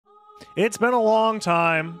It's been a long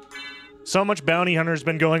time. So much bounty hunter's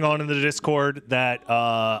been going on in the Discord that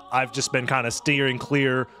I've just been kind of steering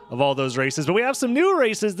clear of all those races. But we have some new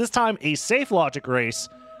races, this time a Safe Logic race,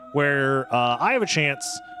 where I have a chance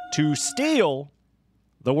to steal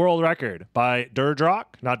the world record by Durdrock.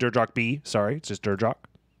 Not Durdrock B, sorry, it's just Durdrock.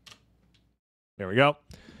 There we go.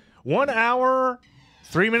 1 hour,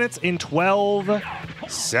 3 minutes, and 12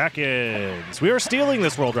 seconds. We are stealing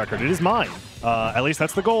this world record. It is mine. At least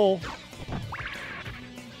that's the goal.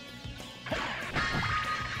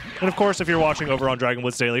 And of course, if you're watching over on Dragon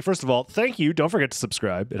Blitz Daily, first of all, thank you. Don't forget to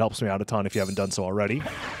subscribe. It helps me out a ton if you haven't done so already.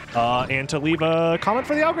 And to leave a comment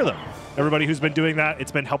for the algorithm. Everybody who's been doing that,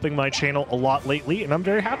 it's been helping my channel a lot lately, and I'm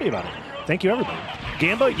very happy about it. Thank you, everybody.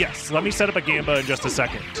 Gamba? Yes. Let me set up a Gamba in just a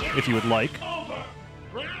second, if you would like.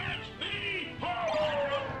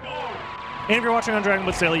 And if you're watching on Dragon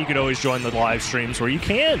Blitz Daily, you could always join the live streams where you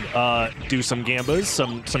can do some Gambas,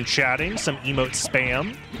 some chatting, some emote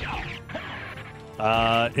spam.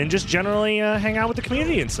 And just generally hang out with the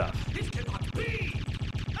community and stuff.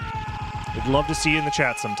 We'd love to see you in the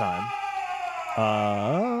chat sometime.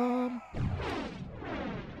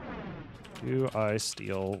 Do I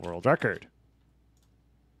steal world record?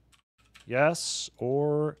 Yes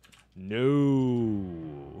or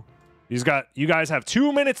no? You guys have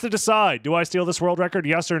 2 minutes to decide. Do I steal this world record?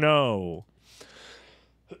 Yes or no?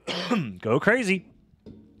 Go crazy.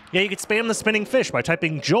 Yeah, you could spam the spinning fish by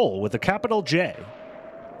typing Joel with a capital J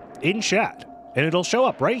in chat, and it'll show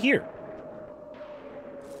up right here.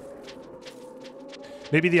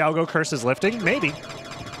 Maybe the algo curse is lifting? Maybe.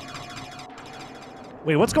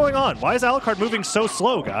 Wait, what's going on? Why is Alucard moving so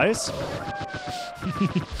slow, guys?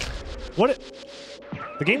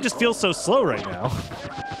 The game just feels so slow right now.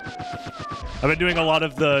 I've been doing a lot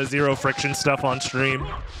of the zero friction stuff on stream,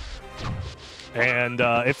 and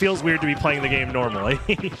it feels weird to be playing the game normally.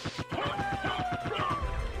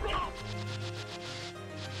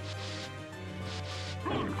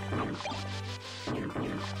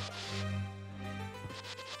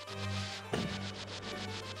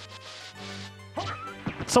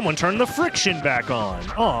 Someone turned the friction back on.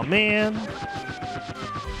 Oh man.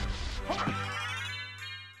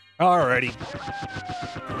 Alrighty.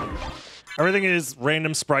 Everything is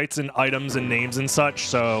random sprites and items and names and such,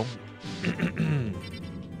 so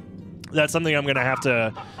that's something I'm going to have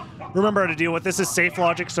to remember how to deal with. This is Safe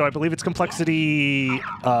Logic, so I believe it's complexity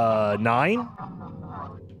 9.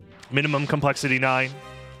 Minimum complexity 9.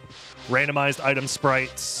 Randomized item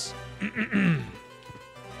sprites.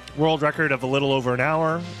 World record of a little over an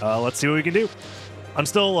hour. Let's see what we can do. I'm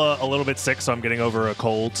still a little bit sick, so I'm getting over a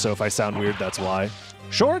cold, so if I sound weird, that's why.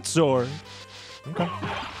 Short sword. Okay.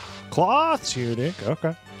 Cloth tunic.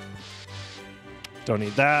 Okay. Don't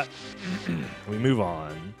need that. We move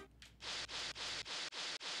on.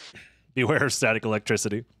 Beware of static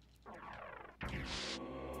electricity.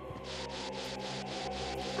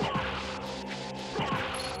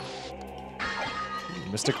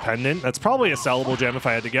 Mystic Pendant. That's probably a sellable gem if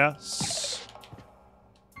I had to guess.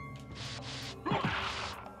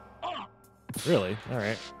 Really? All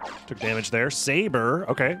right. Took damage there. Saber.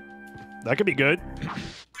 Okay. That could be good.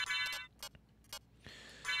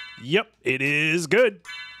 Yep, it is good.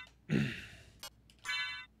 It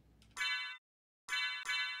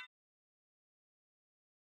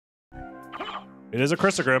is a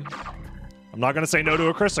Chrysogram. I'm not going to say no to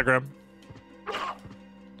a Chrysogram.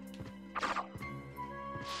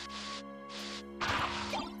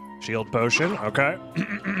 Shield potion, okay.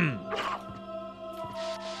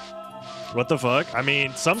 What the fuck? I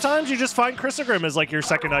mean, sometimes you just find Chrysogram as like your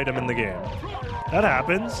second item in the game. That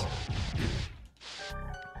happens.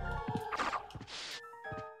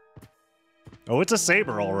 Oh, it's a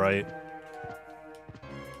saber, all right.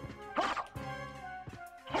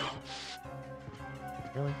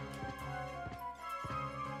 Really?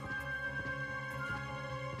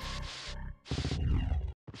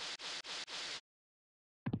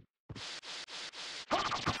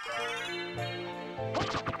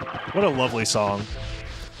 What a lovely song.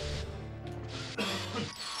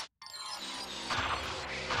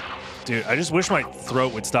 Dude, I just wish my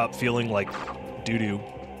throat would stop feeling like doo-doo.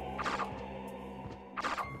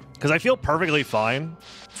 Because I feel perfectly fine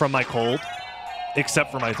from my cold,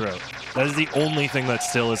 except for my throat. That is the only thing that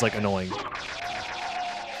still is, like, annoying.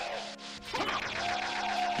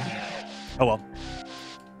 Oh, well.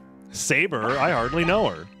 Saber, I hardly know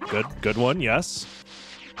her. Good one, yes.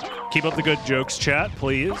 Keep up the good jokes, chat,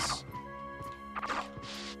 please.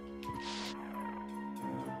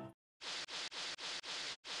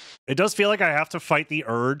 It does feel like I have to fight the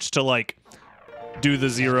urge to, like, do the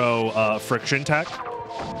zero friction tech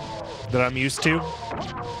that I'm used to.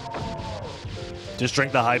 Just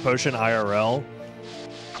drink the high potion IRL.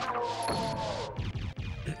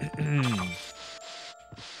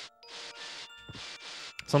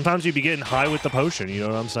 Sometimes you be getting high with the potion, you know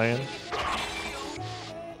what I'm saying?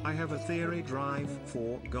 I have a theory: drive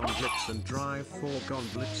 4 gauntlets and drive 4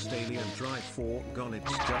 gauntlets daily and drive 4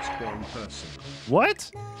 gauntlets just one person.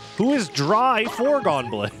 What? Who is dry 4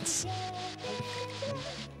 gauntlets?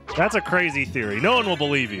 That's a crazy theory. No one will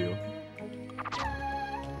believe you.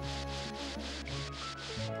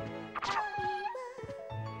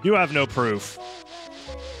 You have no proof.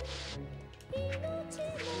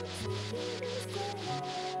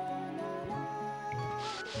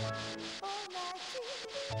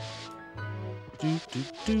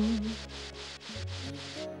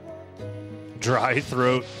 Dry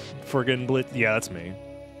throat, friggin' blitz. Yeah, that's me.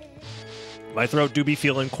 My throat do be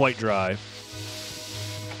feeling quite dry.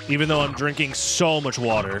 Even though I'm drinking so much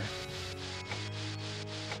water.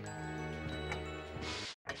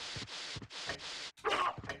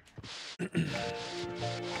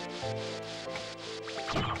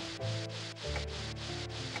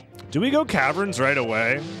 Do we go caverns right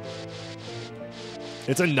away?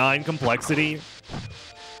 It's a 9 complexity.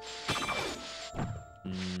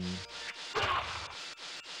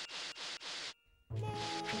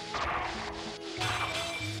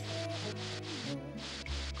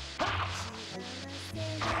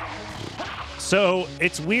 So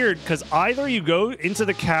it's weird because either you go into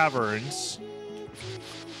the caverns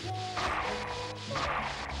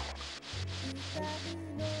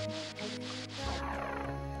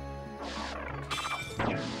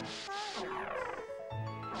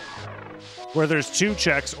where there's 2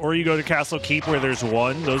 checks, or you go to Castle Keep where there's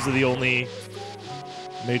 1. Those are the only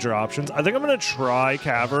major options. I think I'm gonna try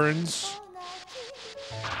caverns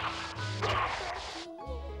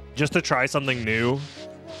just to try something new.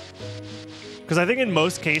 Because I think in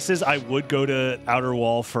most cases, I would go to Outer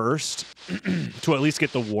Wall first to at least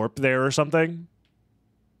get the warp there or something.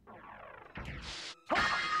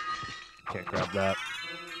 Can't grab that.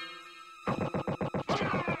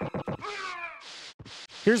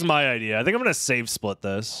 Here's my idea. I think I'm going to save split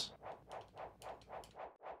this.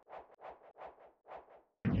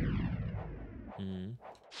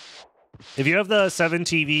 If you have the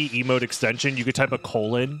 7TV emote extension, you could type a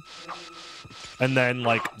colon and then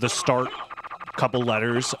like the start couple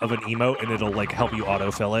letters of an emote, and it'll like help you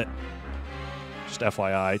autofill it. Just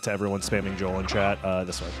FYI to everyone spamming Joel in chat.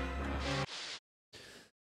 This way.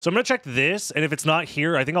 So I'm gonna check this, and if it's not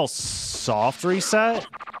here, I think I'll soft reset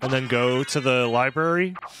and then go to the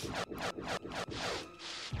library.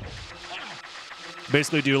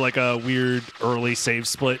 Basically do like a weird early save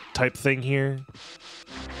split type thing here.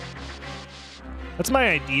 That's my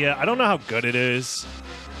idea. I don't know how good it is.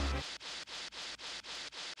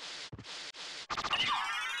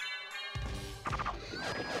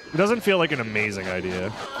 It doesn't feel like an amazing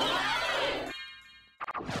idea.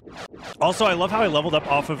 Also, I love how I leveled up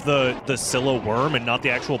off of the Scylla worm and not the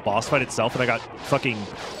actual boss fight itself, and I got fucking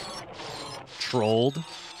trolled.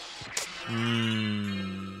 I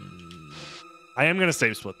am going to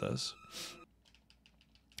save split this.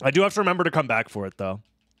 I do have to remember to come back for it, though.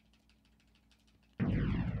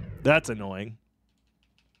 That's annoying.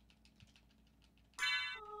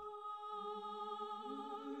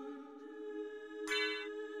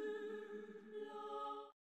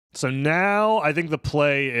 So now I think the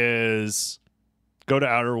play is go to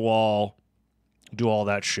Outer Wall, do all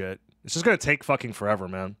that shit. It's just going to take fucking forever,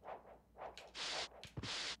 man.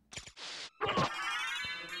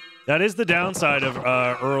 That is the downside of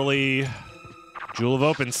early Jewel of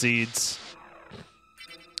Open Seeds.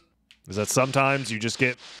 Is that sometimes you just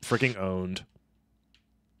get freaking owned.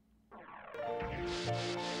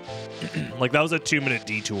 Like, that was a 2-minute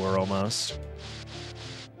detour almost.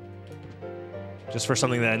 Just for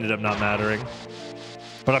something that ended up not mattering.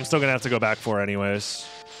 But I'm still going to have to go back for it anyways.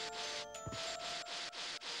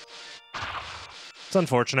 It's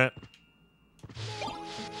unfortunate.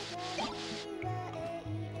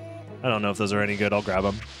 I don't know if those are any good. I'll grab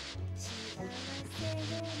them.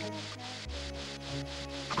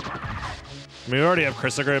 I mean, we already have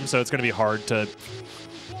Chrysogrim, so it's going to be hard to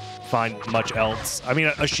find much else. I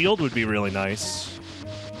mean, a shield would be really nice.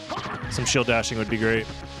 Some shield dashing would be great.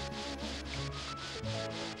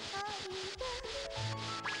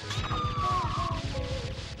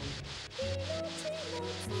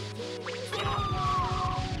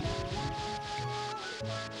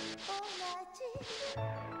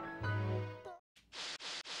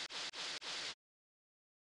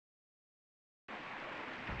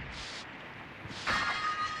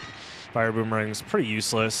 Fire Boomerang's pretty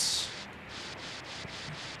useless.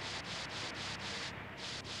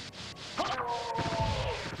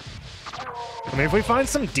 I mean, if we find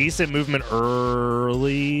some decent movement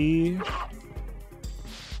early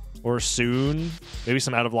or soon, maybe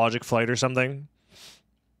some out of logic flight or something,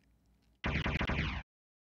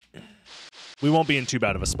 we won't be in too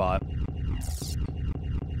bad of a spot.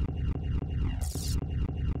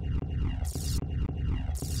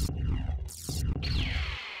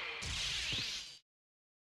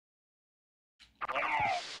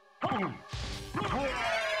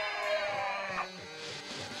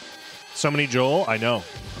 So many Joel, I know.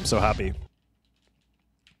 I'm so happy.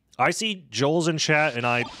 I see Joel's in chat and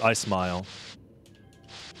I smile.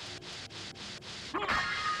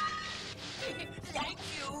 Thank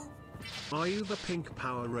you. Are you the pink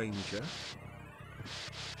Power Ranger?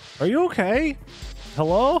 Are you okay?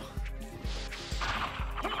 Hello?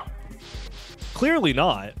 Clearly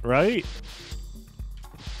not, right?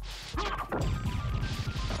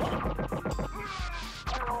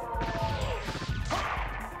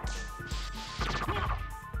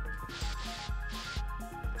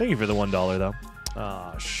 Thank you for the $1 though.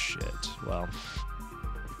 Ah, shit. Well.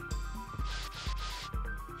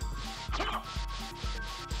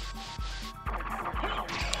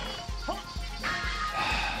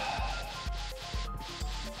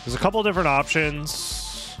 There's a couple different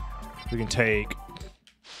options we can take.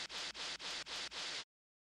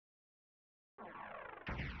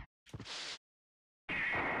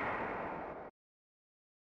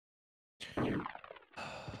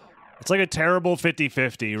 It's like a terrible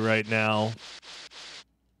 50-50 right now.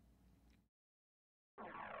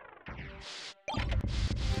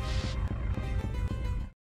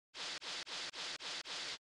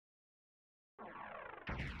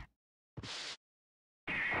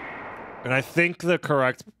 And I think the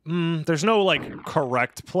correct... there's no, like,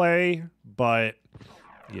 correct play, but...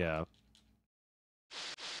 yeah.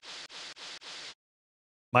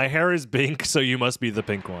 My hair is pink, so you must be the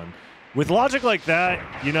pink one. With logic like that,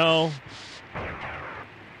 you know,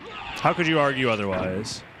 how could you argue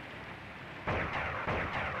otherwise?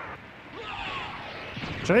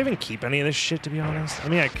 Should I even keep any of this shit, to be honest? I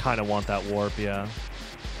mean, I kind of want that warp, yeah.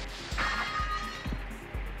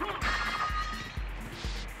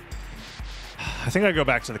 I think I go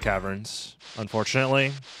back to the caverns,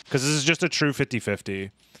 unfortunately, because this is just a true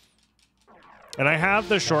 50-50. And I have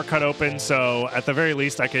the shortcut open, so at the very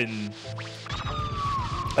least I can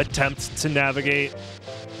attempt to navigate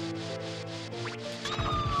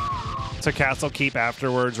to Castle Keep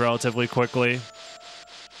afterwards relatively quickly.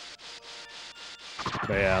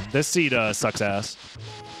 But yeah, this seed sucks ass.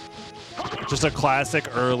 Just a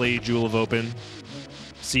classic early Jewel of Open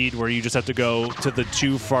seed where you just have to go to the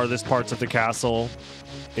two farthest parts of the castle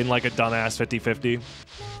in like a dumbass 50-50.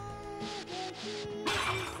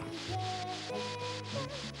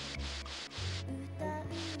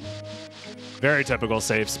 Very typical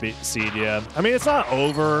safe seed, yeah. I mean, it's not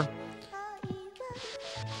over.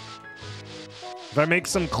 If I make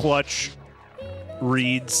some clutch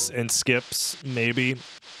reads and skips, maybe.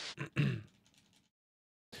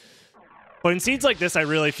 But in seeds like this, I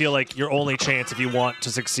really feel like your only chance if you want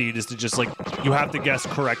to succeed is to just, like, you have to guess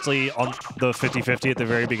correctly on the 50-50 at the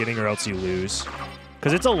very beginning or else you lose.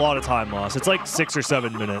 Because it's a lot of time loss. It's like 6 or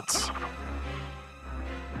 7 minutes.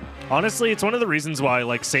 Honestly, it's one of the reasons why,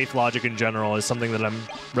 like, safe logic in general is something that I'm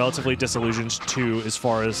relatively disillusioned to as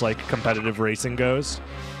far as, like, competitive racing goes.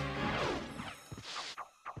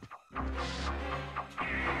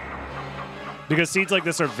 Because seeds like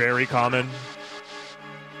this are very common.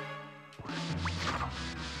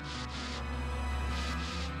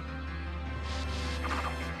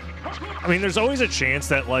 I mean, there's always a chance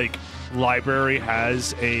that, like, library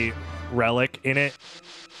has a relic in it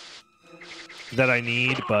that I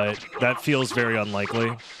need, but that feels very unlikely.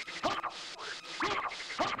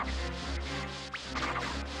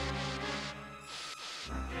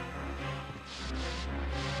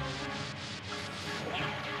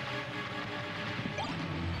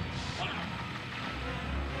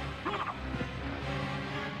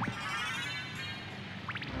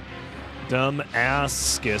 Dumb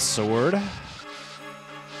ass sword. Yeah,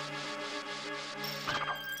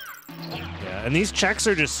 and these checks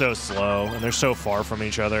are just so slow, and they're so far from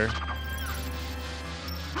each other.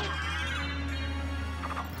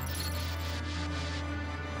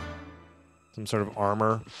 Some sort of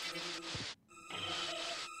armor.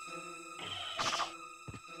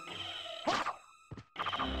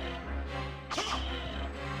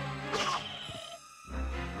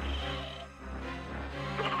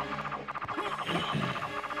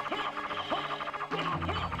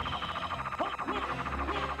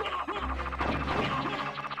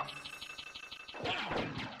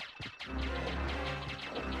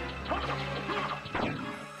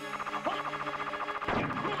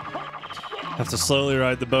 Have to slowly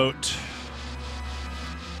ride the boat.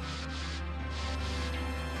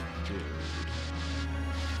 Dude.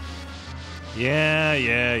 Yeah.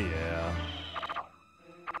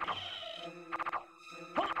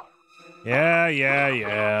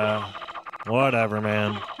 Yeah. Whatever,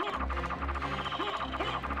 man.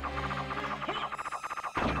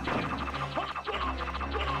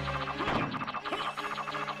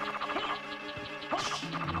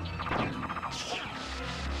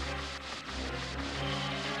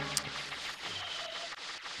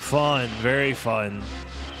 Fun, very fun.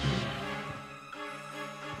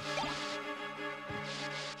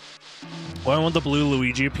 Why won't the blue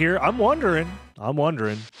Luigi appear? I'm wondering.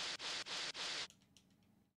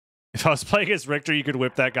 If I was playing as Richter, you could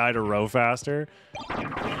whip that guy to row faster.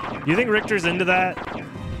 You think Richter's into that?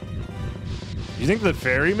 You think the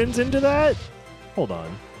ferryman's into that? Hold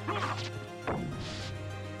on.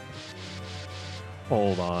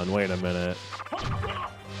 Hold on, wait a minute.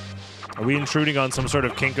 Are we intruding on some sort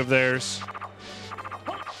of kink of theirs?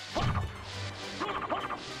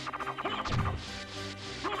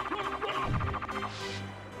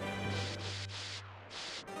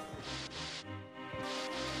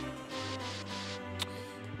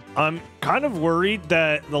 I'm kind of worried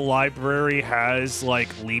that the library has, like,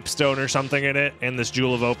 Leapstone or something in it, and this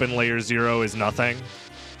Jewel of Open Layer 0 is nothing.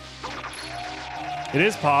 It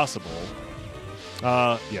is possible.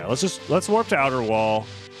 Yeah, let's warp to Outer Wall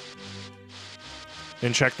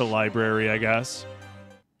and check the library, I guess.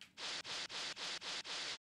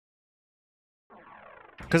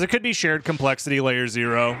 Because it could be shared complexity layer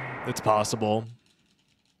 0. It's possible.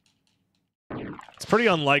 It's pretty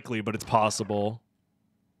unlikely, but it's possible.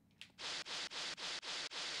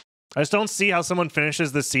 I just don't see how someone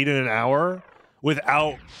finishes the seed in an hour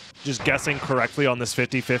without just guessing correctly on this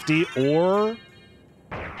 50-50 or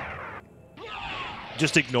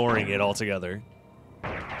just ignoring it altogether.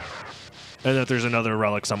 And that there's another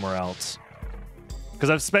relic somewhere else. Because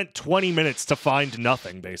I've spent 20 minutes to find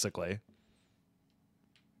nothing, basically.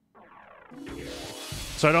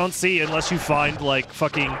 So I don't see, unless you find, like,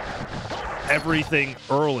 fucking everything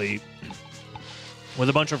early with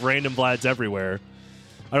a bunch of random Vlads everywhere,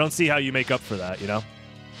 I don't see how you make up for that, you know?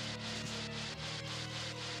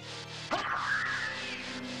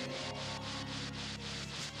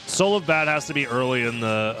 Soul of Bat has to be early in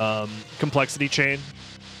the complexity chain,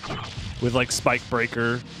 with, like, Spike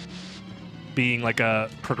Breaker being, like, a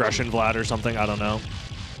progression Vlad or something. I don't know.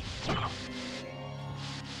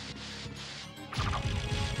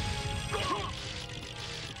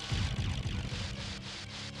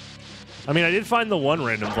 I mean, I did find the one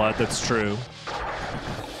random Vlad, that's true.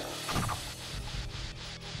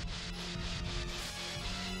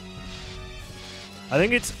 I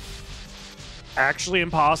think it's actually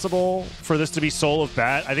impossible for this to be Soul of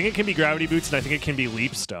Bat. I think it can be Gravity Boots, and I think it can be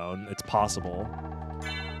Leapstone. It's possible.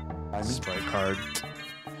 Sprite card.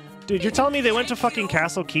 Dude, you're telling me they went to fucking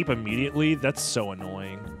Castle Keep immediately? That's so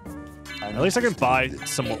annoying. At least I can buy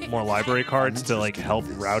some more library cards to, like, help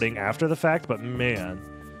routing after the fact, but man.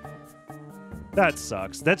 That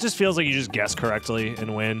sucks. That just feels like you just guess correctly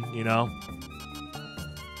and win, you know?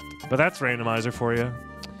 But that's Randomizer for you.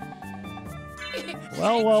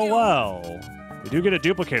 Well. We do get a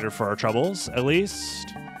duplicator for our troubles, at least.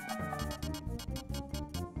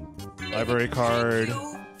 Library card.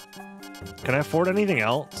 Can I afford anything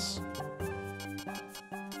else?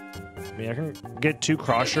 I mean, I can get 2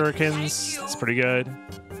 Cross Shurikens. That's pretty good.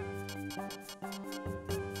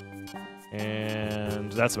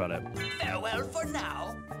 And that's about it. Farewell for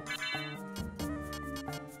now.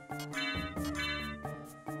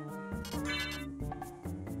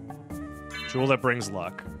 Jewel that brings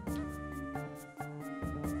luck.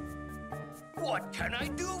 What can I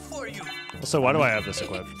do for you? Also, why do I have this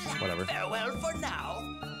equipped? Whatever. Farewell for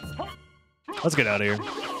now. Let's get out of here.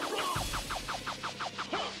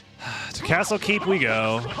 To Castle Keep we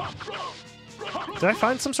go. Did I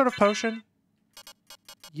find some sort of potion?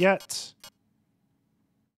 Yet.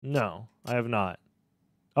 No, I have not.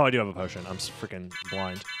 Oh, I do have a potion. I'm freaking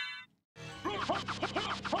blind.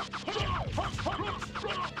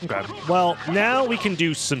 Okay. Well, now we can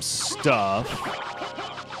do some stuff.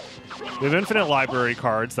 We have infinite library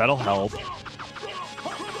cards. That'll help.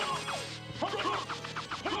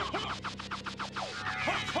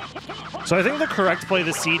 So I think the correct play of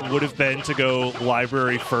the seed would have been to go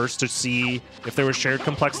library first to see if there was shared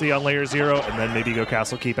complexity on layer 0, and then maybe go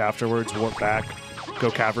Castle Keep afterwards, warp back, go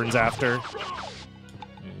Caverns after.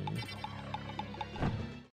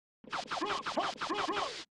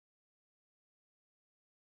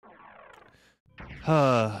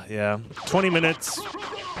 Yeah. 20 minutes,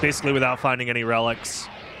 basically without finding any relics.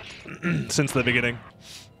 since the beginning.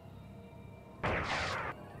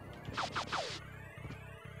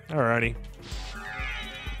 Alrighty.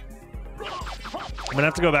 I'm gonna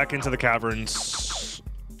have to go back into the caverns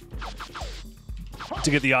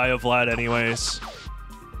to get the Eye of Vlad anyways.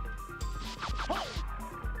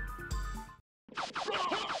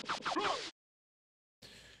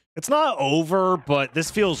 It's not over, but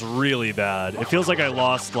this feels really bad. It feels like I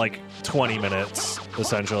lost like 20 minutes,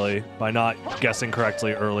 essentially, by not guessing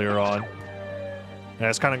correctly earlier on. And I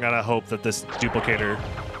just kind of gotta hope that this duplicator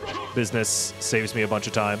business saves me a bunch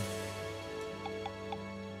of time.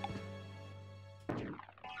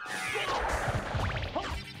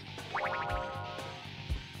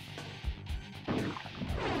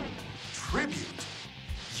 Tribute.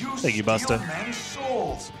 You Thank you, steal Busta. men's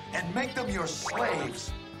souls and make them your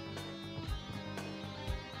slaves.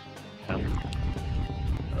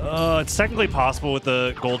 It's technically possible with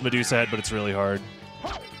the gold Medusa head, but it's really hard.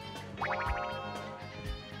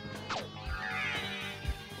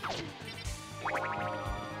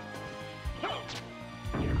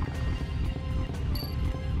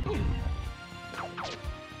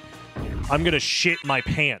 I'm gonna shit my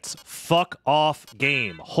pants. Fuck off,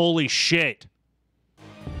 game. Holy shit.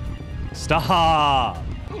 Stop.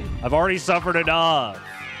 I've already suffered enough.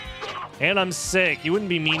 And I'm sick. You wouldn't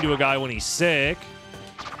be mean to a guy when he's sick.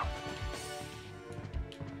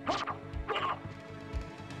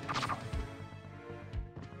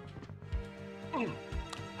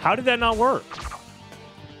 How did that not work?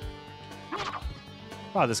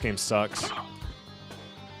 Wow, this game sucks.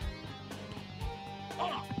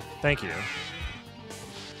 Thank you.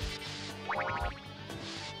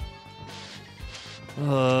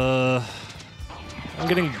 I'm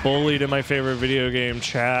getting bullied in my favorite video game,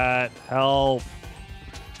 chat. Help.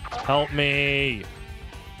 Help me.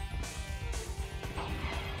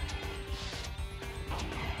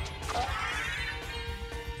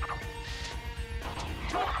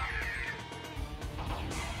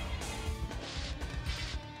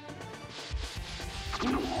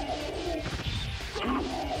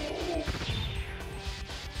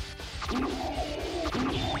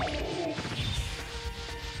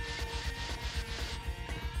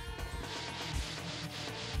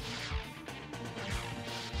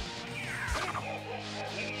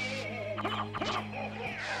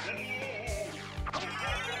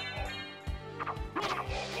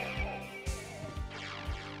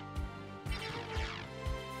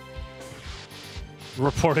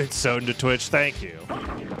 Reported SotN to Twitch. Thank you.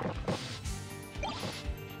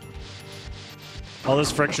 All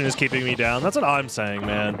this friction is keeping me down. That's what I'm saying,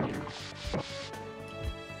 man.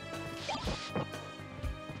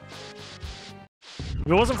 If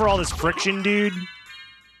it wasn't for all this friction, dude,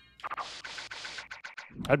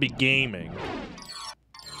 I'd be gaming.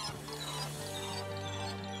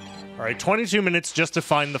 All right, 22 minutes just to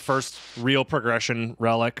find the first real progression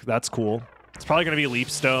relic. That's cool. It's probably going to be Leap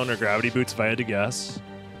Stone or Gravity Boots if I had to guess.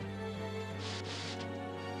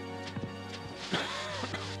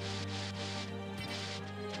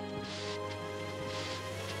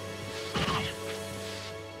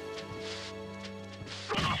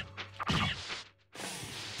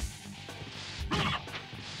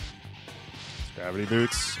 Gravity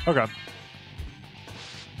Boots. Okay.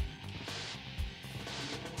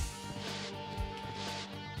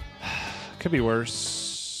 Could be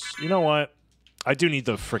worse. You know what? I do need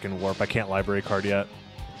the freaking warp. I can't library card yet.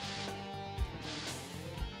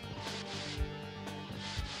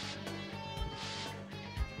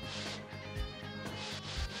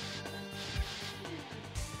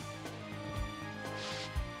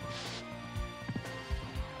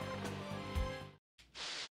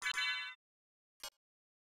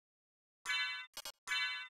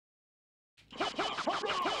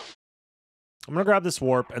 I'm gonna grab this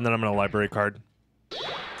warp and then I'm gonna library card.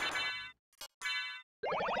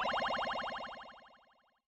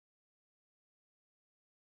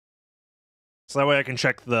 So that way I can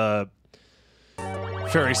check the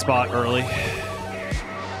fairy spot early.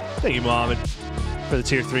 Thank you, Mohammed, for the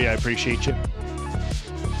tier 3. I appreciate you.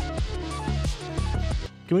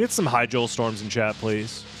 Can we get some high Joel Storms in chat,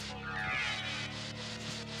 please?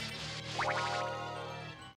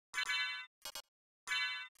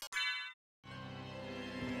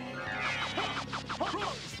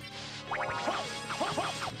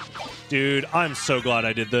 Dude, I'm so glad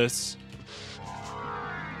I did this.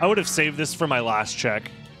 I would have saved this for my last check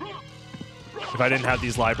if I didn't have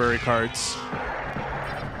these library cards.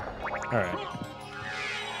 All right.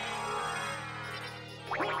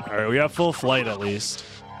 All right, we have full flight at least.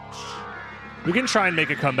 We can try and make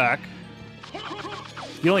a comeback.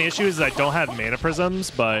 The only issue is that I don't have mana prisms,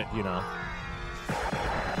 but, you know.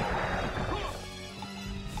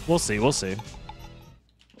 We'll see. We'll see.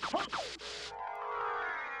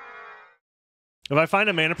 If I find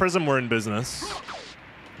a mana prism, we're in business.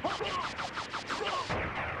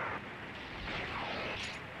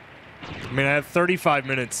 I mean, I have 35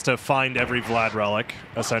 minutes to find every Vlad relic,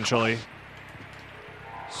 essentially.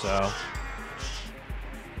 So.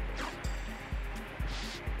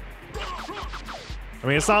 I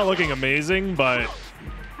mean, it's not looking amazing, but,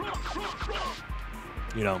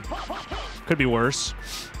 you know, could be worse.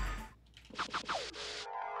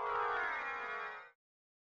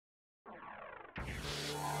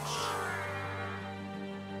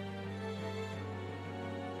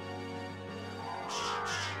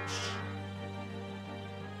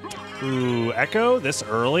 Ooh, Echo this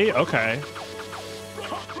early? Okay.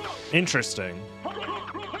 Interesting.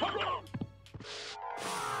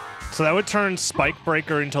 So that would turn Spike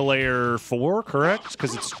Breaker into layer 4, correct?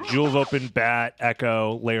 Because it's Jewel of Open, Bat,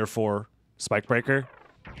 Echo, layer 4, Spike Breaker.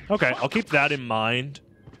 Okay, I'll keep that in mind.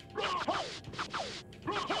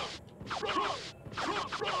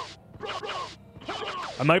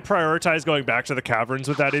 I might prioritize going back to the caverns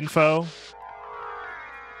with that info.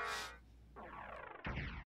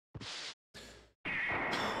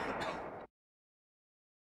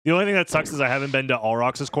 The only thing that sucks is I haven't been to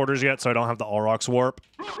Alrox's quarters yet, so I don't have the Alrox warp.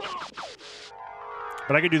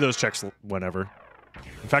 But I could do those checks whenever.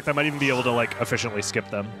 In fact, I might even be able to, like, efficiently skip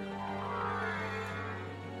them.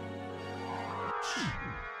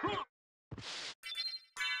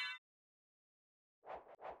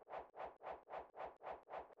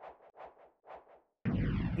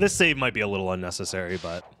 This save might be a little unnecessary,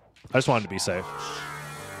 but I just wanted to be safe.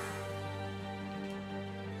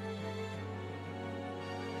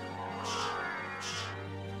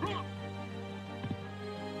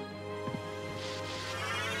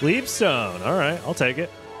 Leapstone. All right, I'll take it.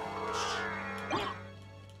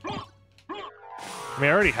 I mean,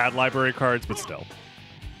 I already had library cards, but still.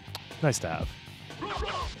 Nice to have.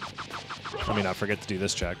 Let me not forget to do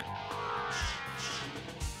this check.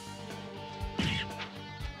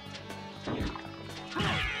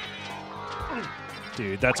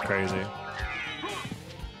 Dude, that's crazy.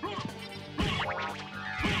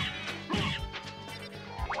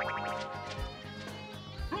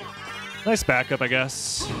 Nice backup, I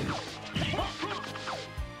guess.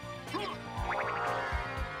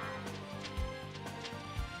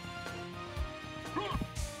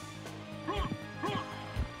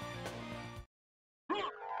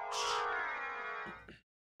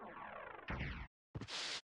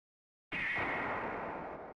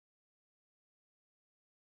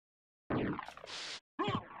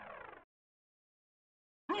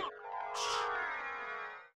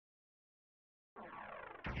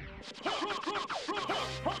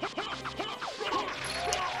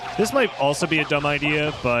 This might also be a dumb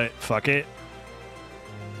idea, but fuck it.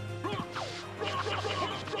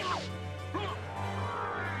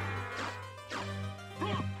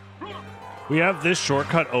 We have this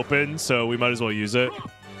shortcut open, so we might as well use it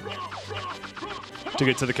to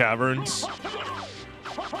get to the caverns.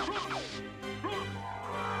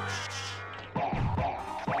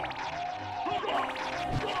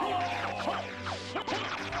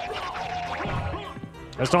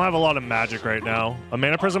 I just don't have a lot of magic right now. A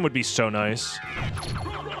mana prism would be so nice.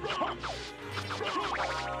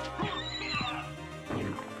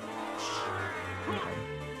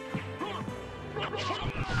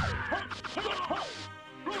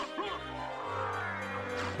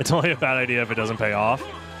 It's only a bad idea if it doesn't pay off.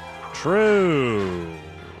 True.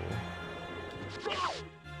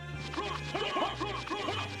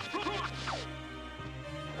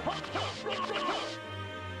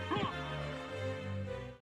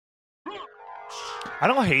 I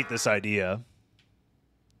don't hate this idea.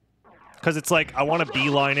 Because it's like, I want to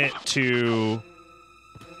beeline it to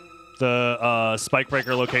the Spike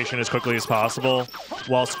Breaker location as quickly as possible,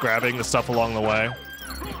 whilst grabbing the stuff along the way.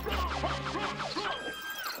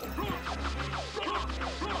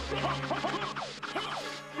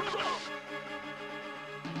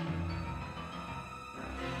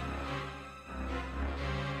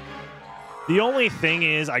 The only thing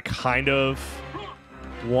is, I kind of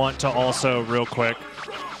want to also, real quick,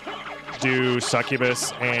 do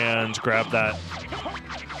Succubus and grab that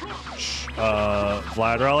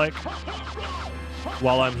Vlad relic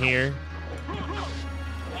while I'm here.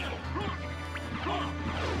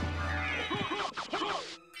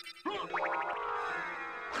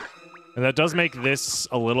 And that does make this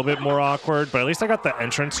a little bit more awkward, but at least I got the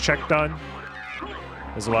entrance check done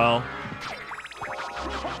as well.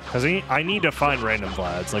 Because I need to find random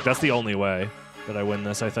Vlads. Like, that's the only way that I win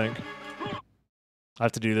this, I think. I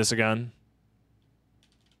have to do this again.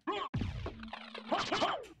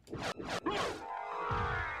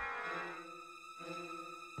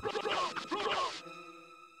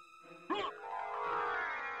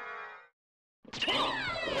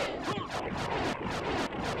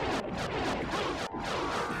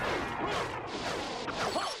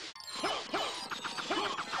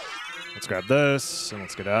 Let's grab this, and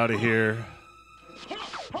let's get out of here.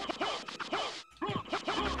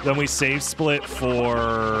 Then we save split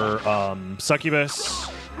for Succubus.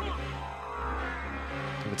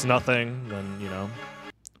 If it's nothing, then, you know,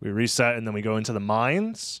 we reset, and then we go into the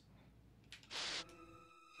mines.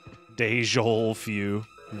 Dejol Few.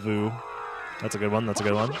 Vu. That's a good one. That's a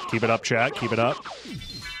good one. Keep it up, chat. Keep it up.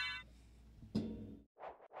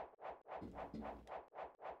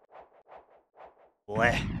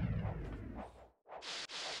 Bleh.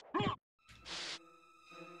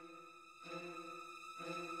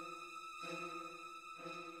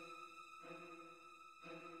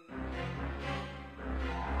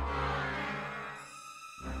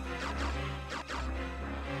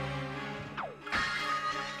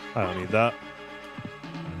 I don't need that.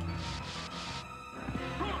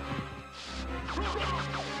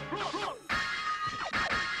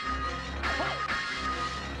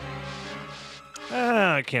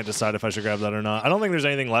 I can't decide if I should grab that or not. I don't think there's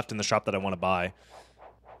anything left in the shop that I want to buy.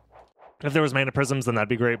 If there was mana prisms, then that'd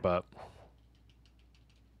be great, but...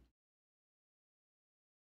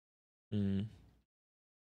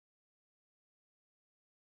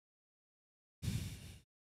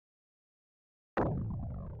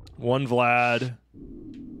 One Vlad.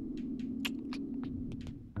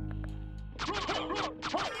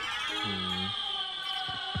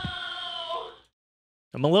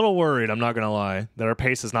 I'm a little worried, I'm not gonna lie, that our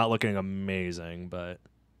pace is not looking amazing, but...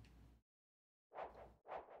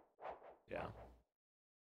 yeah.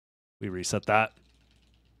 We reset that.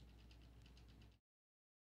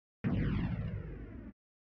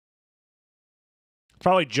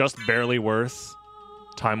 Probably just barely worth,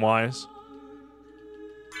 time-wise.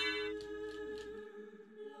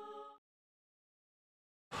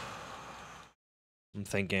 I'm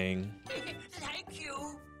thinking... Thank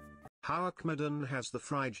you. How Ahmedan has the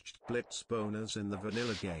fried blitz bonus in the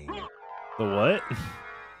vanilla game. The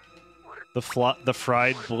what? The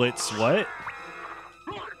fried blitz what?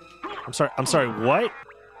 I'm sorry, what?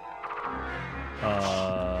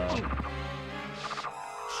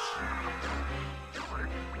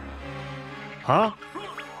 Huh?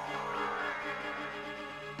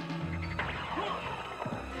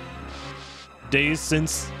 Days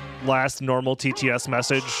since last normal TTS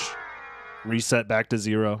message. Reset back to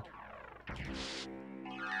 0.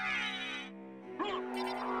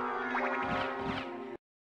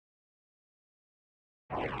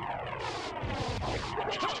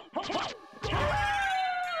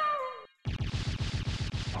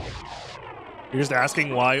 You're just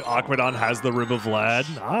asking why Aquadon has the Rib of Vlad?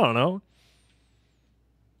 I don't know.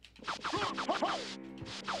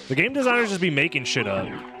 The game designers just be making shit up.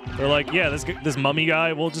 They're like, yeah, this mummy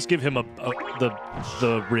guy, we'll just give him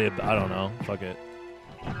the rib. I don't know. Fuck it.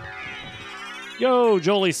 Yo,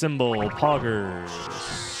 Jolie symbol, poggers.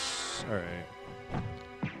 All right.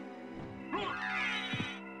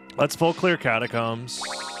 Let's full clear catacombs.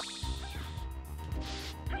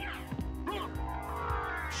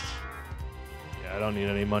 Yeah, I don't need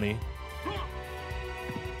any money.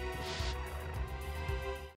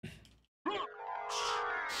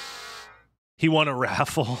 He won a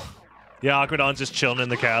raffle. Yeah, Aquadon's just chilling in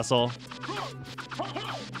the castle.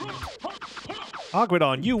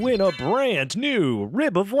 Aquadon, you win a brand new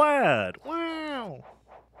Rib of Vlad. Wow.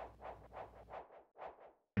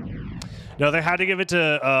 No, they had to give it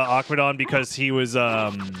to Aquadon because he was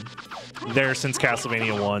there since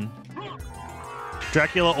Castlevania 1.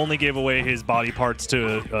 Dracula only gave away his body parts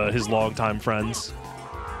to his longtime friends.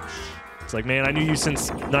 It's like, man, I knew you since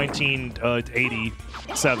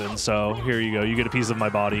 1987, so here you go. You get a piece of my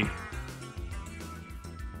body.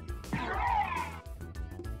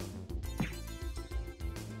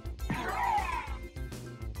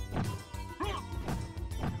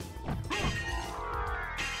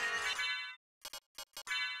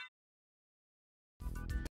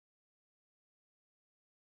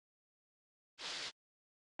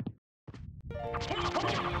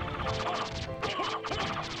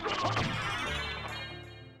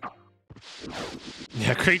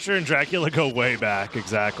 Yeah, Creature and Dracula go way back,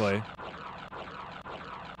 exactly.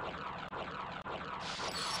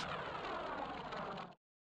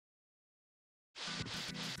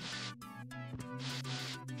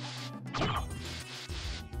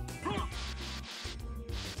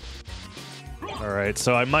 Alright,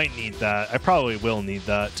 so I might need that. I probably will need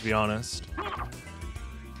that, to be honest.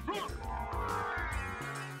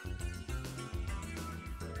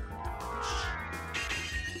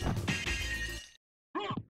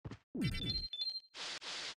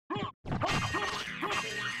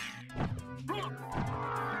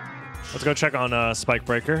 Let's go check on Spike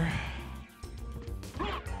Breaker.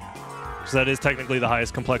 So that is technically the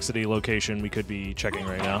highest complexity location we could be checking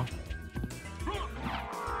right now.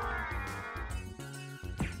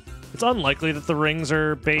 It's unlikely that the rings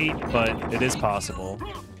are bait, but it is possible.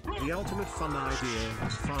 The ultimate fun idea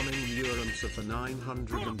is farming neurons for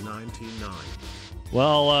 999.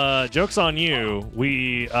 Well, joke's on you.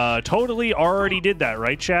 We totally already did that,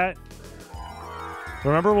 right, chat?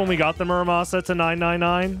 Remember when we got the Muramasa to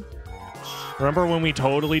 999? Remember when we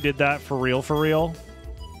totally did that for real, for real?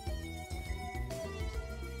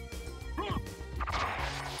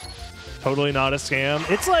 Totally not a scam.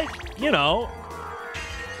 It's like, you know,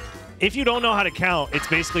 if you don't know how to count, it's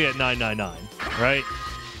basically at 999, right?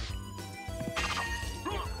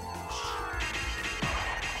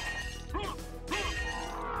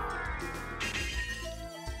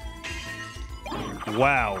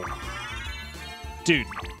 Wow. Dude,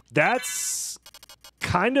 that's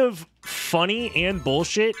kind of funny and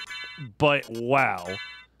bullshit, but wow.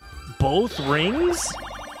 Both rings?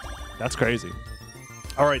 That's crazy.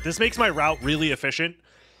 All right, this makes my route really efficient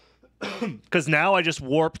because now I just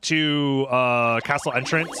warp to castle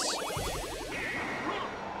entrance.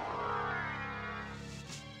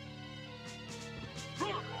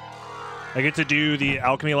 I get to do the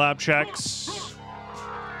alchemy lab checks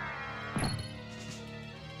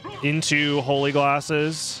into holy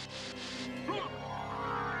glasses.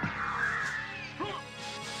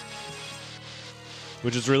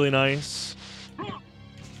 Which is really nice.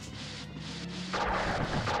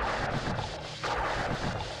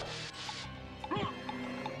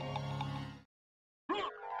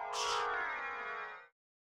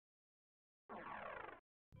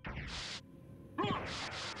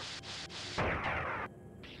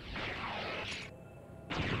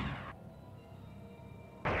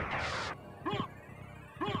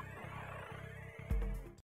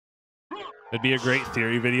 It'd be a great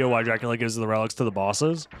theory video why Dracula gives the relics to the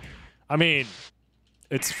bosses. I mean,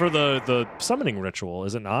 it's for the summoning ritual,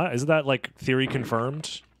 is it not? Isn't that, like, theory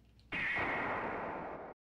confirmed?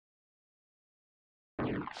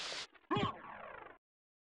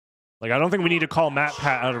 Like, I don't think we need to call Matt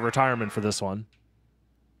Pat out of retirement for this one.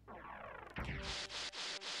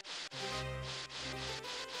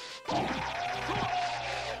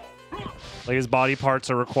 Like, his body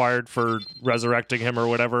parts are required for resurrecting him or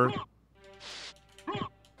whatever.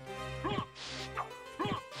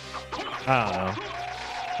 I don't know.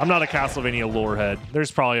 I'm not a Castlevania lore head.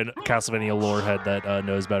 There's probably a Castlevania lore head that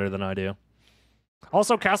knows better than I do.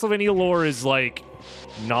 Also, Castlevania lore is, like,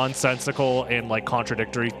 nonsensical and, like,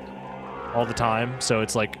 contradictory all the time. So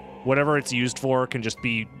it's, like, whatever it's used for can just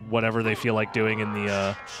be whatever they feel like doing in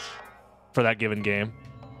the, for that given game.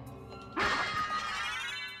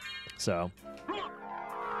 So...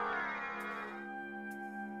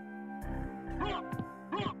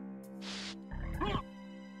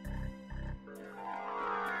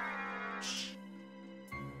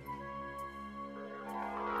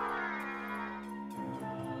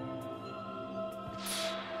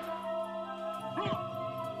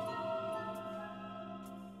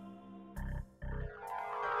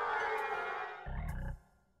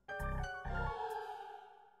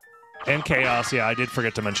 And Chaos, yeah, I did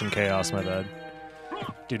forget to mention Chaos, my bad.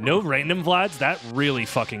 Dude, no random Vlads? That really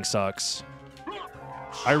fucking sucks.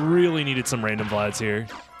 I really needed some random Vlads here.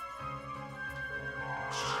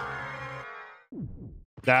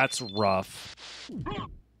 That's rough.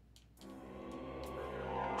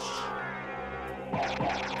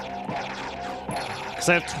 Because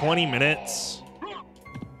I have 20 minutes.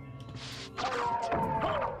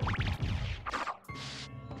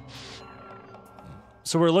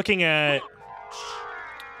 So we're looking at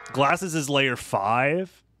Glasses is layer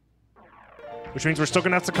 5, which means we're still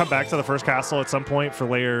gonna have to come back to the first castle at some point for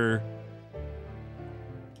layer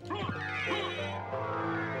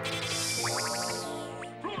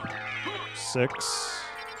 6.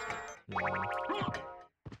 No.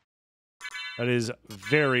 That is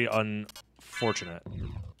very unfortunate.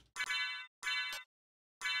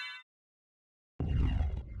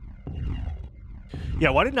 Yeah,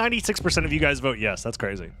 why did 96% of you guys vote yes? That's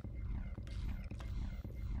crazy.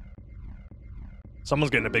 Someone's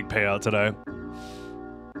getting a big payout today.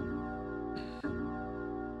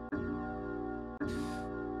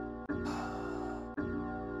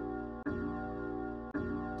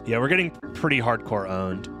 Yeah, we're getting pretty hardcore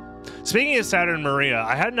owned. Speaking of Saturn Maria,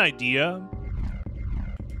 I had an idea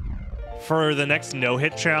for the next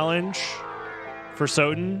no-hit challenge for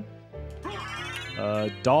SotN.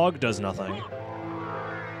 Dog does nothing.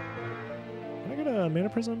 Can I get a mana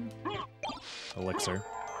prism? Elixir.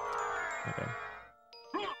 Okay.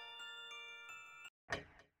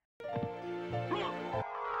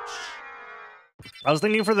 I was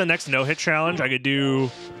thinking for the next no-hit challenge, I could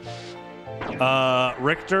do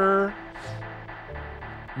Richter,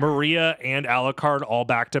 Maria, and Alucard all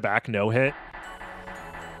back-to-back no-hit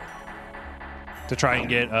to try and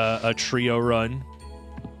get a trio run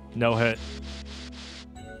no-hit.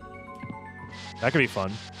 That could be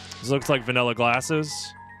fun. This looks like vanilla glasses.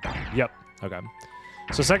 Yep. Okay.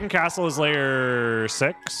 So second castle is layer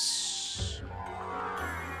 6.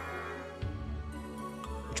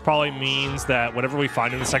 Which probably means that whatever we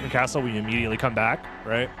find in the second castle, we immediately come back,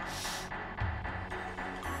 right?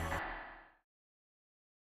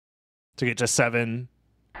 To get to 7,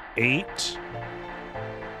 8.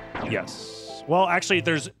 Yes. Well, actually,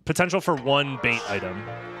 there's potential for 1 bait item.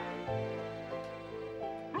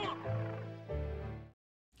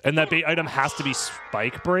 And that bait item has to be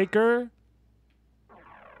Spike Breaker.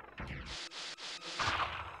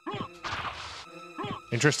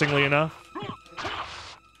 Interestingly enough.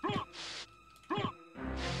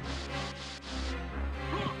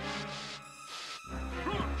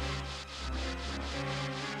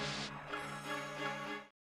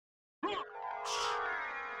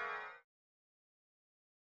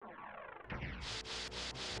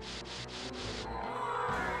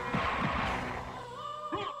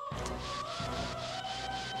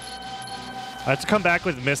 I have to come back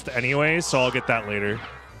with Mist anyway, so I'll get that later.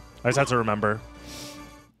 I just have to remember.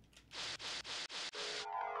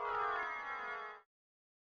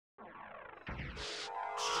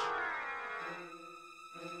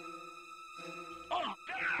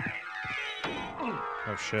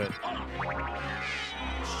 Oh, shit.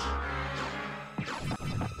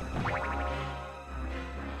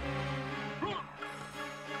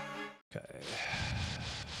 Okay.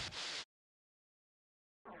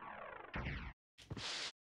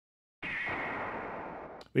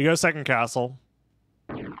 We go second castle.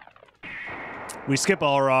 We skip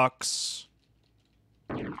all rocks.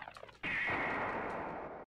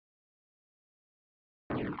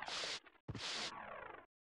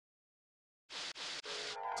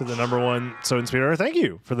 To the number 1 SotN Speedrunner. Thank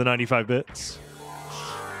you for the 95 bits.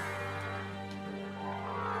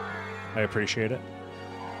 I appreciate it.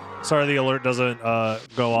 Sorry the alert doesn't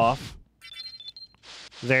go off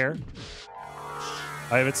there.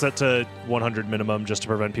 I have it set to 100 minimum just to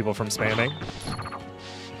prevent people from spamming.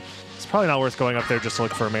 It's probably not worth going up there just to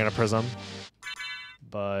look for a mana prism.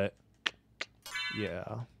 But, yeah.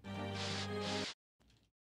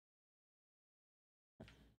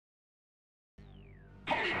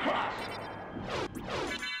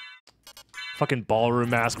 Fucking ballroom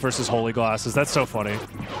mask versus holy glasses. That's so funny.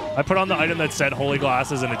 I put on the item that said holy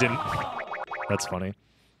glasses and it didn't. That's funny.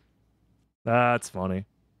 That's funny.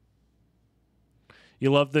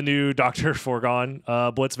 You love the new Dr.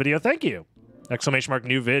 Forgone Blitz video? Thank you! Exclamation mark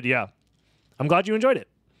new vid, yeah. I'm glad you enjoyed it.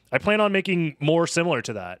 I plan on making more similar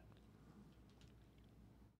to that.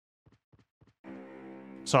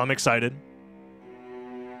 So I'm excited.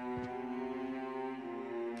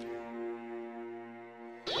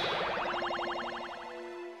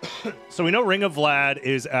 So we know Ring of Vlad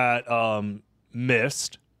is at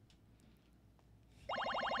Mist.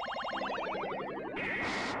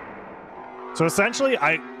 So essentially,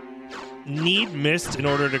 I need Mist in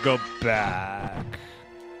order to go back.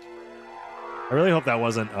 I really hope that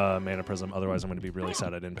wasn't Mana Prism. Otherwise, I'm going to be really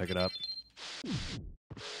sad I didn't pick it up.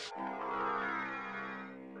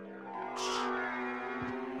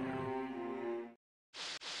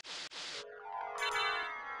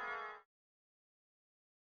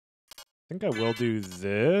 I think I will do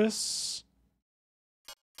this.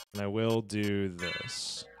 And I will do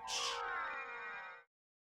this.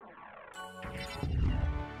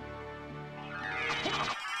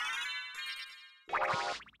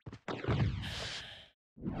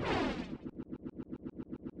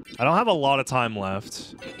 I don't have a lot of time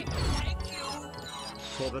left.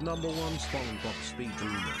 For the number 1 SpongeBob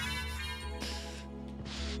Speedrunner.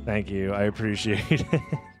 Thank you. I appreciate it.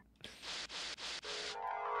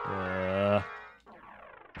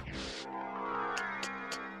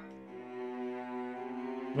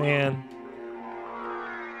 Man.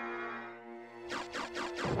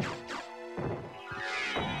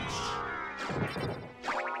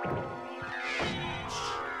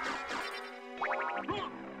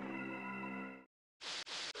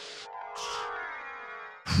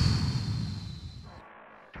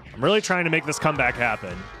 I'm really trying to make this comeback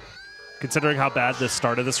happen, considering how bad the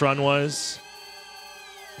start of this run was.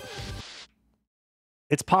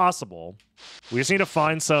 It's possible. We just need to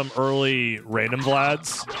find some early random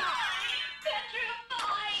Vlads.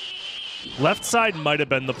 Left side might have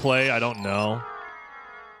been the play. I don't know.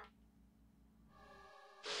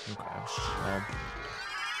 Okay. Well.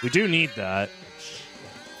 We do need that.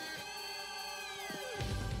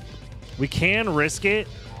 We can risk it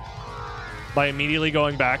by immediately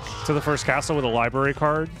going back to the first castle with a library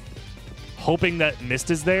card, hoping that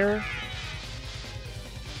Mist is there.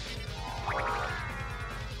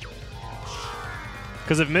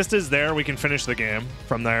 Because if Mist is there, we can finish the game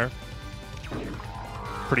from there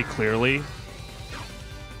pretty clearly.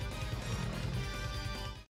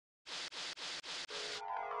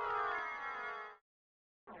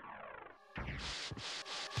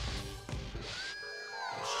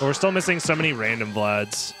 But we're still missing so many random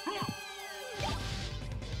Vlads.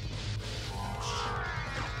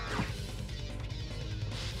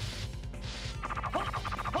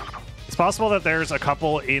 It's possible that there's a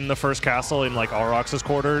couple in the first castle in like Aurox's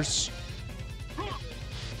quarters.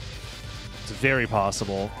 It's very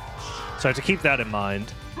possible. So I have to keep that in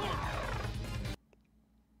mind.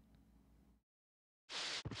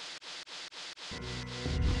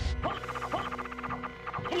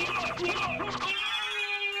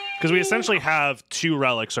 Because we essentially have 2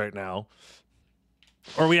 relics right now.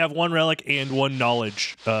 Or we have 1 relic and 1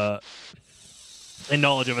 knowledge. And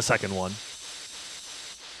knowledge of a second one.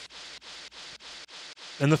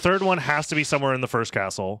 And the third one has to be somewhere in the first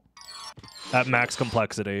castle. At max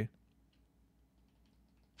complexity.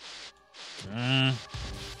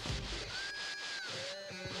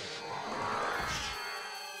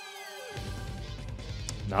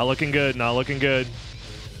 Not looking good, not looking good.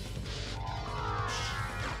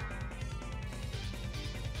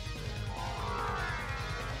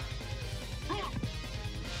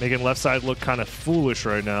 Making left side look kind of foolish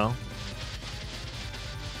right now.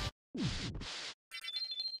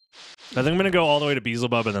 I think I'm going to go all the way to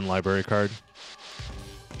Beelzebub and then library card.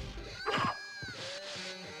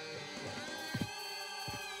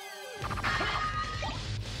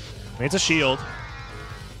 It's a shield.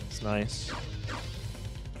 It's nice.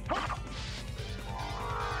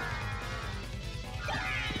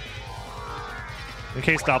 In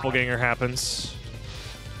case Doppelganger happens.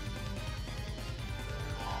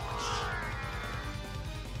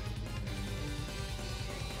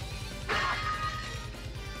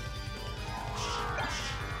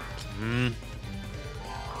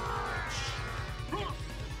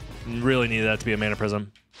 Really need that to be a mana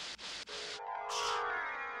prism.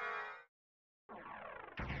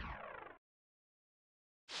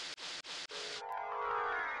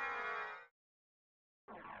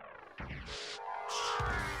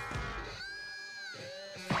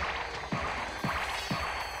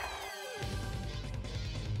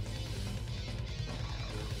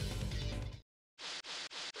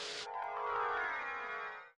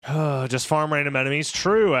 Just farm random enemies.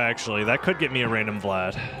 True, actually. That could get me a random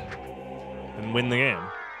Vlad. And win the game.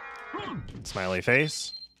 Smiley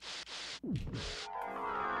face.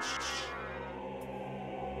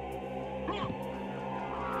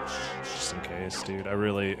 Just in case, dude. I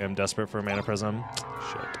really am desperate for a mana prism.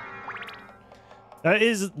 Shit. That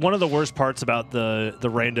is one of the worst parts about the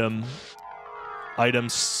random item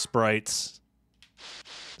sprites.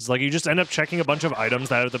 It's like you just end up checking a bunch of items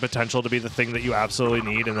that have the potential to be the thing that you absolutely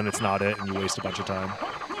need, and then it's not it, and you waste a bunch of time.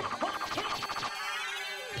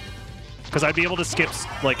 Because I'd be able to skip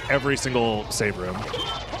like every single save room,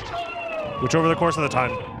 which over the course of the time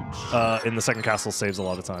in the second castle saves a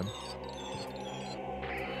lot of time.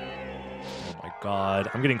 Oh my god,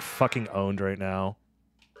 I'm getting fucking owned right now.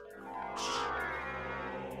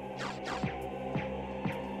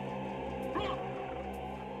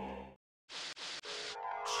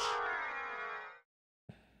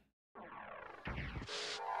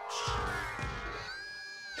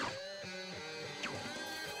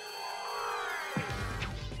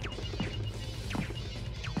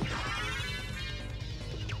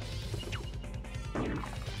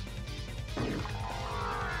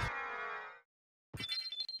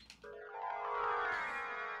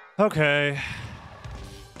 Okay.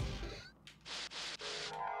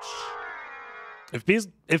 If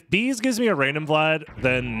Bees gives me a random Vlad,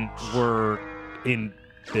 then we're in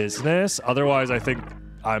business. Otherwise, I think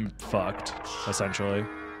I'm fucked, essentially.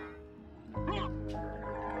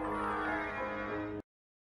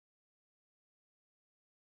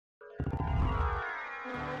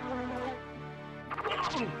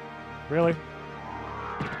 Really?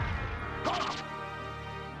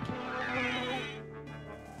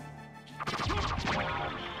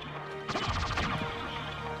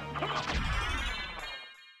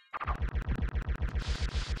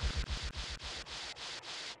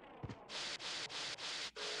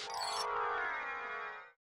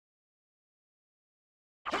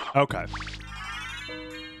 Okay.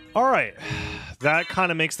 All right. That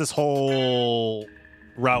kind of makes this whole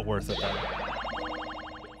route worth it then.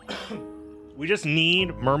 We just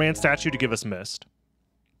need Merman Statue to give us Mist.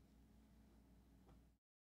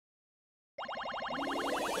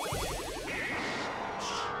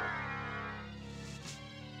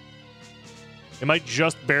 It might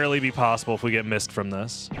just barely be possible if we get Mist from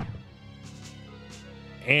this.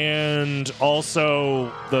 And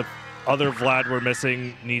also, the other Vlad we're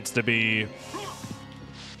missing needs to be...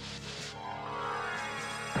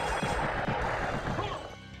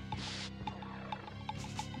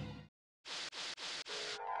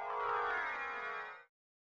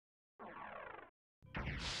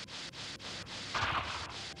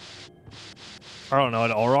 I don't know,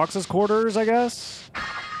 at Olrox's quarters, I guess?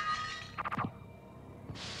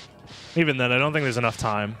 Even then, I don't think there's enough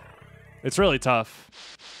time. It's really tough.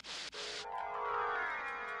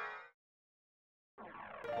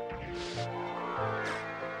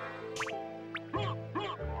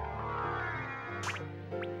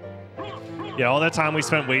 Yeah, all that time we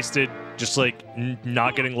spent wasted just, like,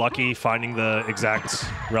 not getting lucky, finding the exact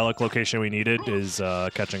relic location we needed is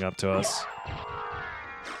catching up to us.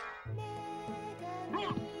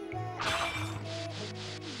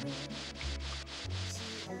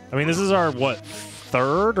 I mean, this is our, what,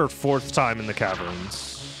 third or fourth time in the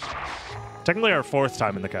caverns? Technically our fourth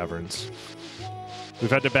time in the caverns.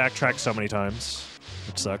 We've had to backtrack so many times,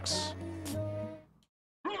 which sucks.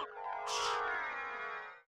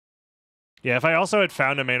 Yeah, if I also had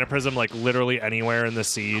found a mana prism, like, literally anywhere in the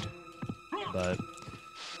seed, but...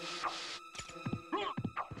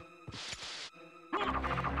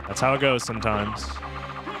 that's how it goes sometimes.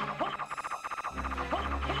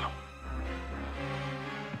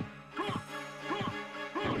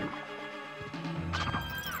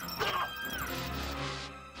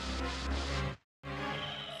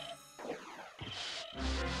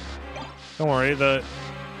 Don't worry,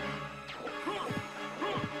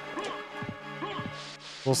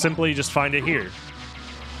 we'll simply just find it here.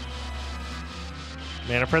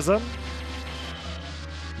 Mana Prism?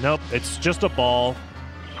 Nope, it's just a ball.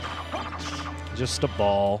 Just a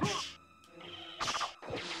ball.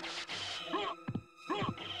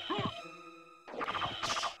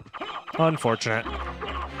 Unfortunate.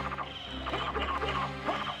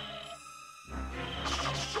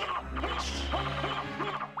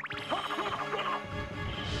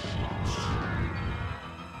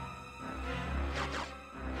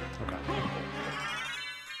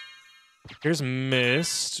 Here's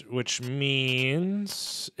Mist, which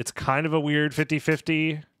means it's kind of a weird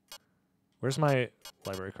 50-50. Where's my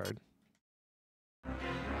library card?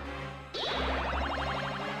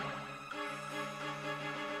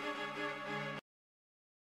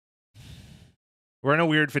 We're in a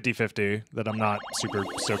weird 50-50 that I'm not super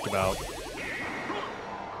stoked about.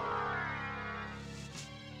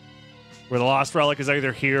 Where the Lost Relic is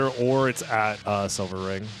either here or it's at Silver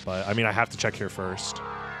Ring. But, I mean, I have to check here first.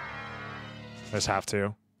 I just have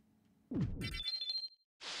to.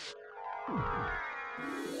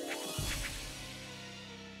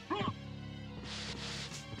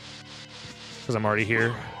 Because I'm already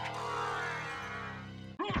here.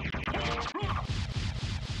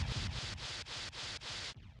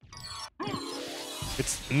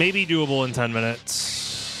 It's maybe doable in 10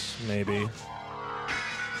 minutes. Maybe.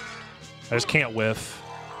 I just can't whiff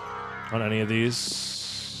on any of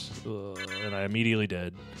these. And I immediately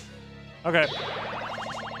did. Okay.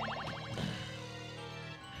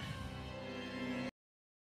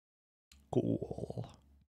 Cool.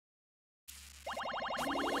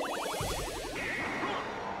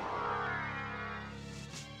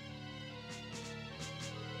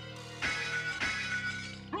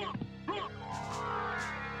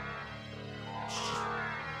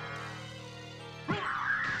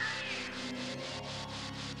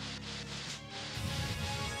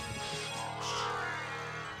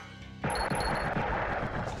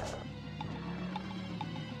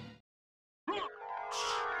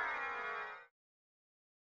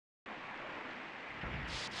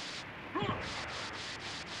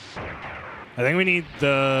 I think we need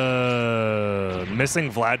the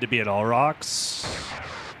missing Vlad to be at All Rocks.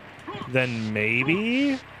 Then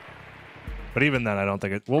maybe. But even then, I don't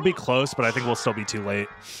think it... we'll be close, but I think we'll still be too late.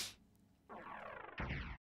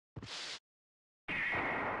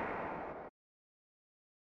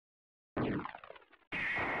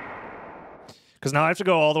 Because now I have to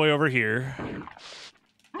go all the way over here.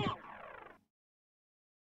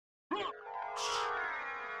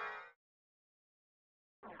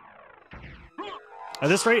 At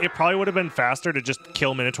this rate, it probably would have been faster to just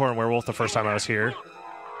kill Minotaur and Werewolf the first time I was here.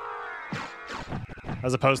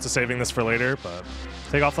 As opposed to saving this for later, but...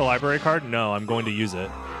 take off the library card? No, I'm going to use it.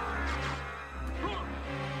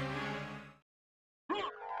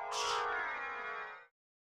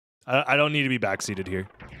 I don't need to be backseated here.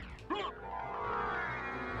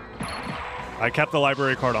 I kept the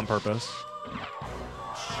library card on purpose.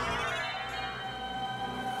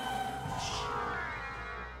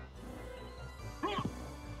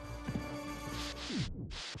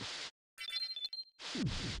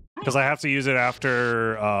 Because I have to use it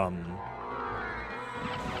after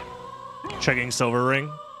checking Silver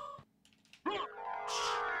Ring.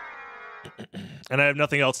 And I have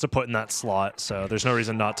nothing else to put in that slot, so there's no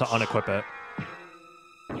reason not to unequip it.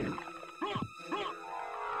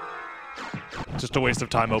 Just a waste of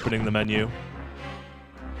time opening the menu.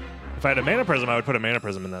 If I had a Mana Prism, I would put a Mana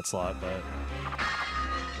Prism in that slot, but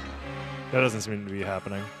that doesn't seem to be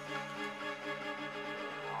happening.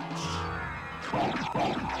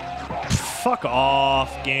 Fuck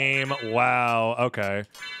off, game. Wow, okay.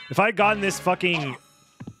 If I had gotten this fucking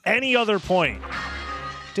any other point,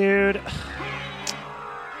 dude,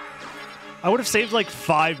 I would have saved like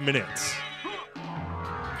 5 minutes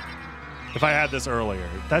if I had this earlier.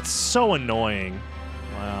 That's so annoying.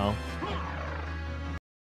 Wow.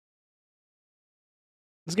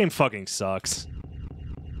 This game fucking sucks.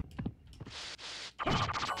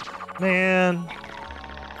 Man.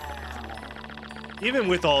 Even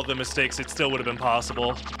with all of the mistakes, it still would have been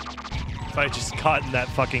possible if I had just gotten that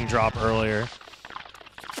fucking drop earlier.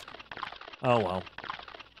 Oh well.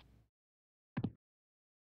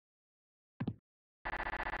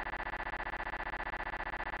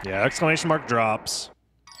 Yeah, exclamation mark drops.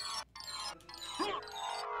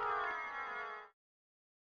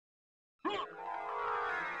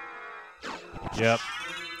 Yep.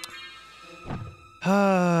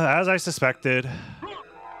 As I suspected.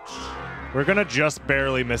 We're gonna just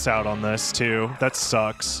barely miss out on this, too. That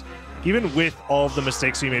sucks. Even with all of the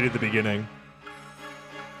mistakes we made at the beginning.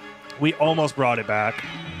 We almost brought it back.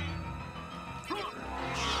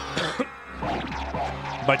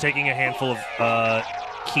 By taking a handful of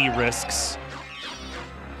key risks.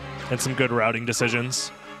 And some good routing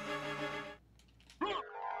decisions.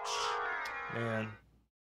 Man.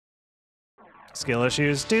 Skill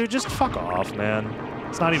issues? Dude, just fuck off, man.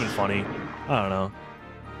 It's not even funny. I don't know.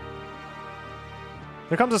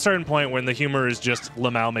 There comes a certain point when the humor is just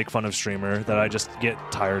Lamau make fun of streamer that I just get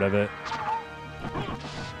tired of it.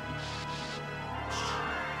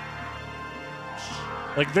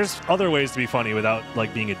 Like, there's other ways to be funny without,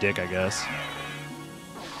 like, being a dick, I guess.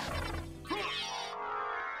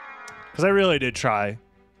 Because I really did try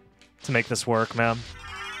to make this work, man.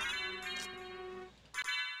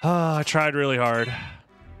 I tried really hard.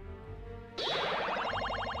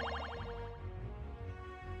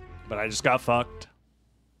 But I just got fucked.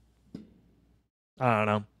 I don't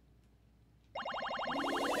know.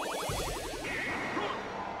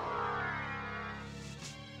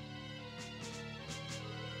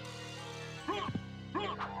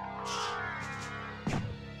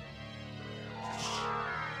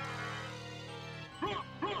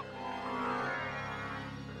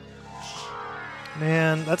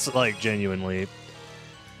 Man, that's like genuinely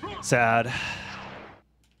sad.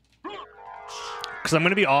 Because I'm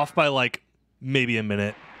going to be off by like maybe a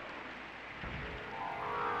minute.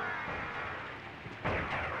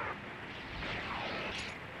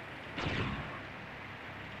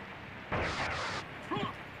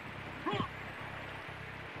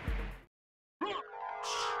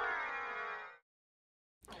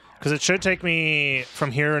 Because it should take me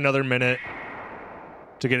from here another minute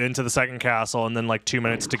to get into the second castle, and then like 2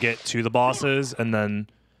 minutes to get to the bosses, and then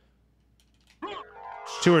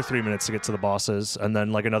 2 or 3 minutes to get to the bosses, and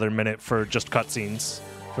then like another minute for just cutscenes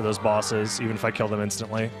for those bosses, even if I kill them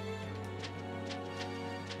instantly.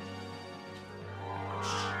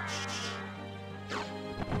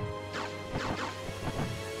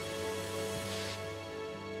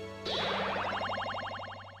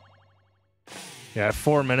 Yeah,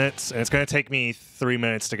 4 minutes, and it's going to take me 3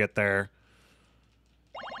 minutes to get there.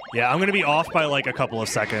 Yeah, I'm going to be off by like a couple of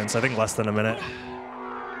seconds. I think less than a minute.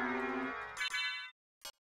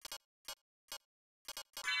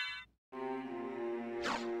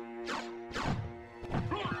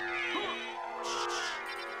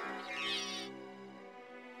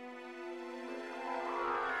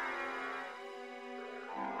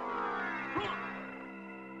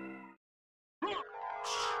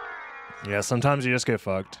 Yeah, sometimes you just get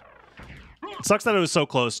fucked. It sucks that it was so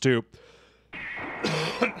close, too.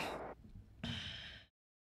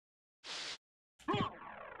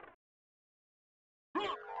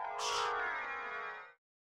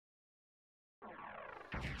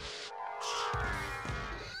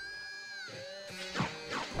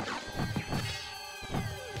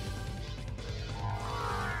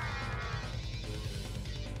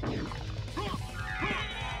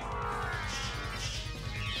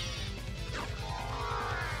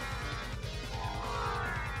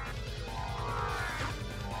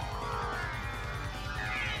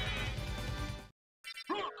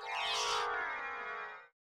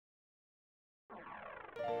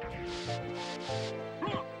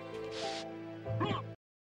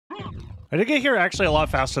 I did get here actually a lot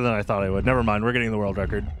faster than I thought I would. Never mind, we're getting the world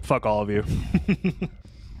record. Fuck all of you.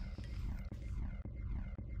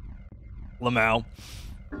 Lamau.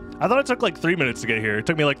 I thought it took like 3 minutes to get here. It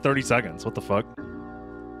took me like 30 seconds. What the fuck?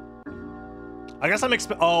 I guess I'm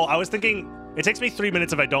oh, I was thinking it takes me 3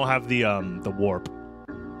 minutes if I don't have the warp.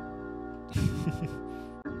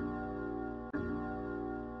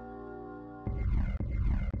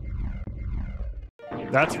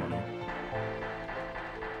 That's funny.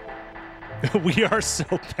 We are so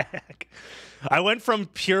back. I went from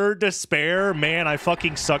pure despair, man, I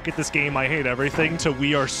fucking suck at this game, I hate everything, to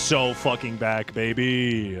we are so fucking back,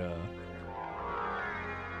 baby.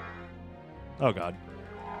 Oh, God.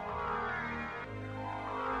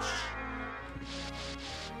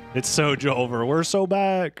 It's so over. We're so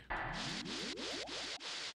back.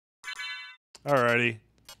 Alrighty.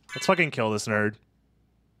 Let's fucking kill this nerd.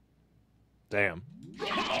 Damn.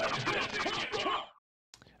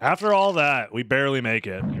 After all that, we barely make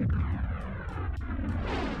it.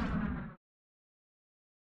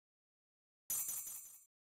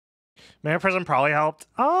 Mana Prism probably helped.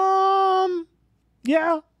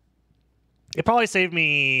 Yeah. It probably saved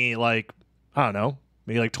me, like, I don't know,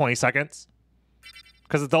 maybe like 20 seconds.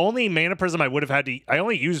 Because the only Mana Prism I would have had to... I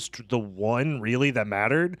only used the one, really, that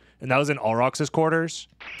mattered, and that was in Alrox's quarters.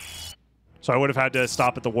 So I would have had to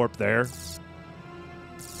stop at the warp there.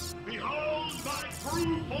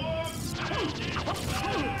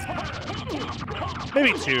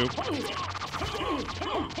 Maybe 2.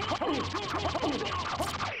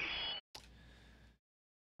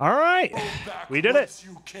 All right, we did it.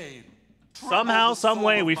 Somehow, some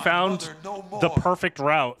way, we found the perfect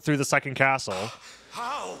route through the second castle.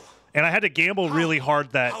 And I had to gamble really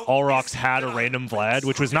hard that Alrox had a random Vlad,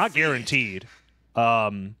 which was not guaranteed.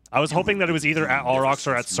 I was hoping that it was either at Alrox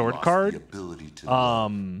or at Sword Card.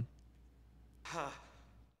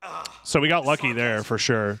 So we got lucky there for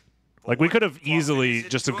sure. Like, we could have easily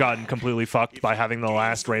just have gotten completely fucked by having the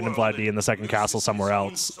last random Vlad be in the second castle somewhere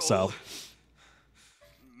else. So.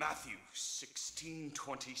 Matthew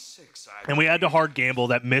 16:26. And we had to hard gamble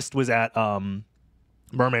that Mist was at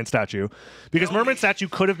Merman Statue. Because Merman Statue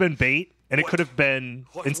could have been bait, and it could have been,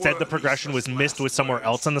 instead the progression was Mist was somewhere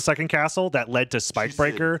else in the second castle that led to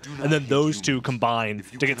Spikebreaker, and then those two combined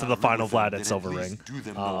to get to the final Vlad at Silver Ring.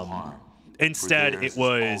 Instead, it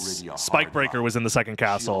was Spikebreaker was in the second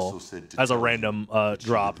castle as a random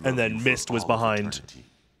drop, and then Mist was behind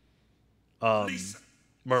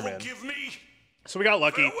Merman. So we got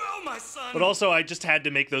lucky, but also I just had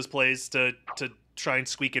to make those plays to try and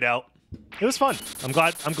squeak it out. It was fun. I'm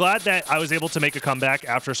glad that I was able to make a comeback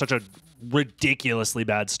after such a ridiculously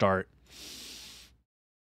bad start.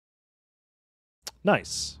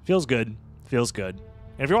 Nice. Feels good. Feels good.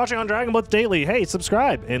 And if you're watching on Dragon Blitz Daily, hey,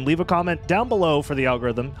 subscribe and leave a comment down below for the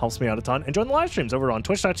algorithm. Helps me out a ton. And join the live streams over on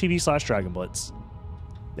twitch.tv/DragonBlitz.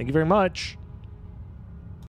 Thank you very much.